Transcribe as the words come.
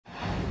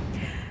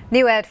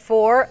New at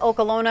 4,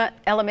 Okolona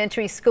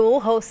Elementary School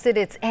hosted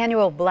its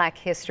annual Black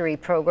History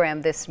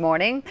program this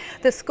morning.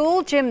 The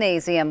school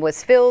gymnasium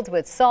was filled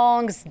with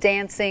songs,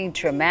 dancing,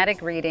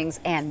 dramatic readings,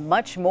 and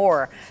much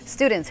more.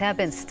 Students have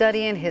been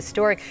studying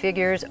historic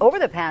figures over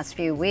the past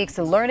few weeks,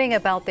 learning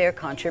about their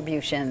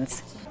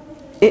contributions.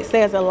 It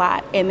says a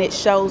lot, and it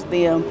shows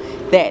them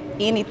that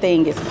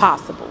anything is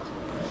possible.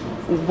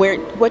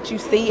 What you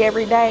see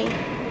every day,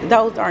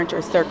 those aren't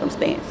your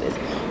circumstances.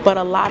 But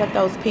a lot of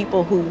those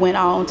people who went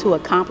on to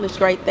accomplish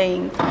great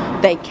things,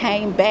 they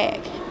came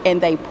back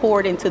and they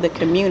poured into the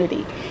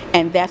community.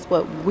 And that's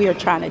what we're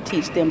trying to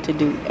teach them to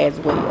do as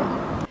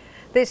well.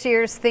 This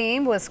year's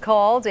theme was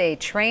called A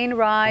Train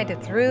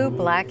Ride Through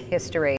Black History.